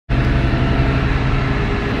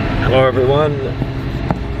Hello everyone.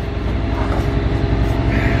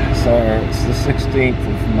 So it's the 16th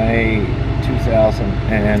of May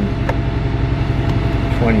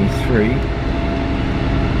 2023.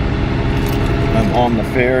 I'm on the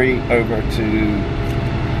ferry over to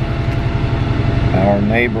our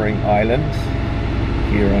neighboring island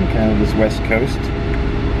here on Canada's west coast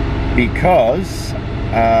because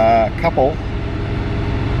a couple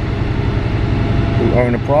who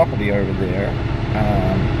own a property over there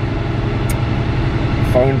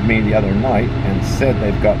phoned me the other night and said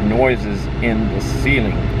they've got noises in the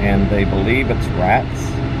ceiling and they believe it's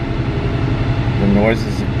rats. The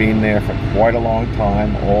noises have been there for quite a long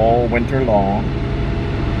time, all winter long,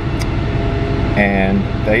 and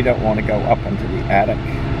they don't want to go up into the attic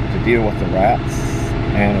to deal with the rats,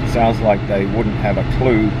 and it sounds like they wouldn't have a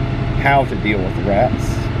clue how to deal with the rats.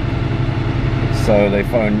 So they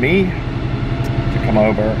phoned me to come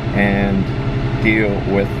over and deal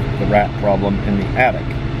with the rat problem in the attic.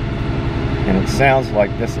 And it sounds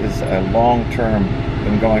like this is a long-term,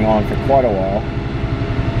 been going on for quite a while.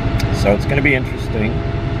 So it's going to be interesting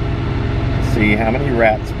to see how many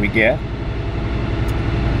rats we get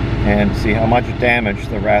and see how much damage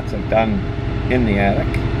the rats have done in the attic,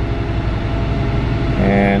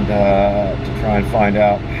 and to try and find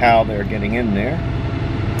out how they're getting in there.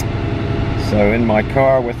 So in my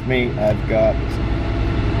car with me I've got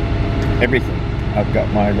everything. I've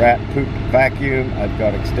got my rat poop vacuum, I've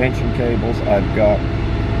got extension cables, I've got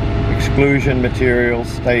exclusion materials,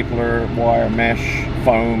 stapler, wire mesh,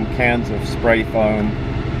 foam, cans of spray foam,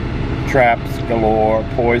 traps galore,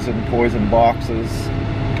 poison boxes,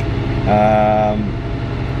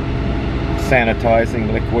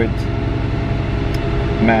 sanitizing liquid,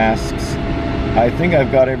 masks. I think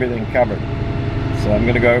I've got everything covered. So I'm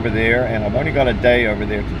going to go over there, and I've only got a day over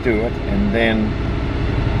there to do it, and then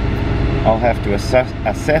I'll have to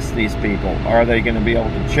assess these people. Are they going to be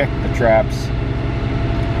able to check the traps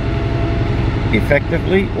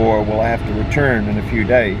effectively, or will I have to return in a few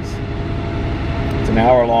days? It's an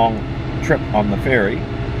hour-long trip on the ferry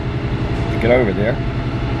to get over there.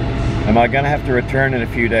 Am I going to have to return in a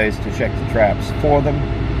few days to check the traps for them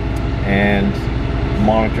and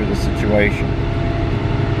monitor the situation?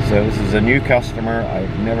 So this is a new customer.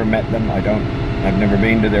 I've never met them. I've never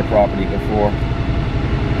been to their property before.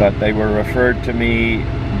 But they were referred to me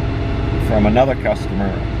from another customer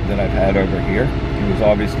that I've had over here. He was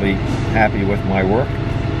obviously happy with my work.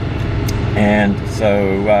 And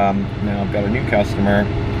so now I've got a new customer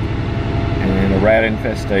and a rat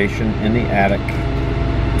infestation in the attic.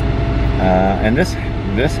 And this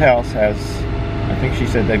house has, I think she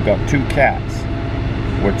said they've got 2 cats,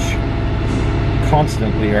 which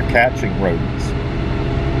constantly are catching rodents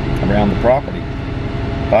around the property.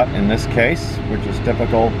 But in this case, which is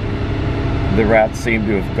typical, the rats seem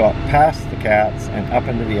to have got past the cats and up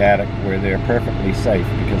into the attic where they're perfectly safe,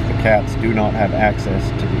 because the cats do not have access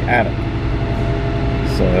to the attic.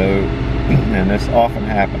 So, and this often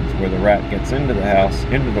happens where the rat gets into the house,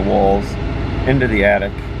 into the walls, into the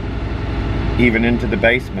attic, even into the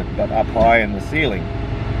basement, but up high in the ceiling.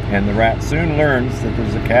 And the rat soon learns that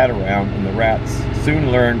there's a cat around, and the rats soon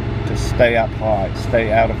learn to stay up high,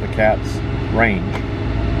 stay out of the cat's range.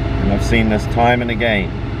 And I've seen this time and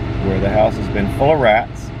again, where the house has been full of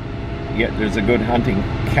rats, yet there's a good hunting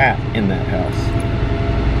cat in that house.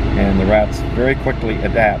 And the rats very quickly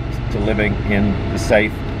adapt to living in the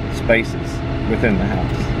safe spaces within the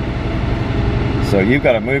house. So you've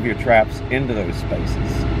got to move your traps into those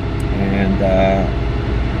spaces, and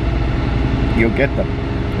you'll get them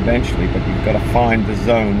eventually, but you've got to find the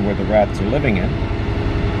zone where the rats are living in.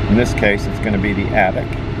 In this case, it's going to be the attic,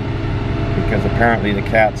 because apparently the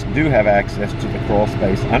cats do have access to the crawl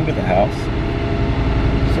space under the house.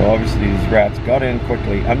 So obviously these rats got in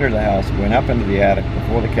quickly under the house, went up into the attic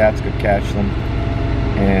before the cats could catch them,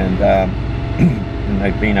 and, and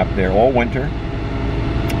they've been up there all winter,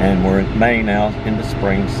 and we're in May now, into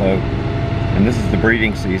spring, so, and this is the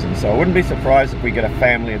breeding season, so I wouldn't be surprised if we get a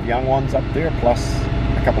family of young ones up there, plus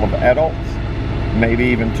a couple of adults, maybe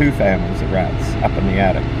even 2 families of rats up in the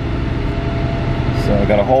attic. So I've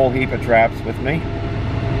got a whole heap of traps with me.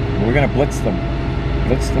 We're going to blitz them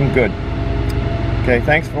good. Okay,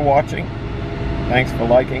 thanks for watching. Thanks for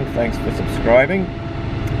liking. Thanks for subscribing.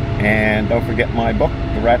 And don't forget my book,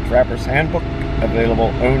 The Rat Trapper's Handbook,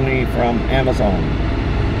 available only from Amazon.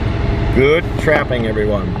 Good trapping,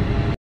 everyone.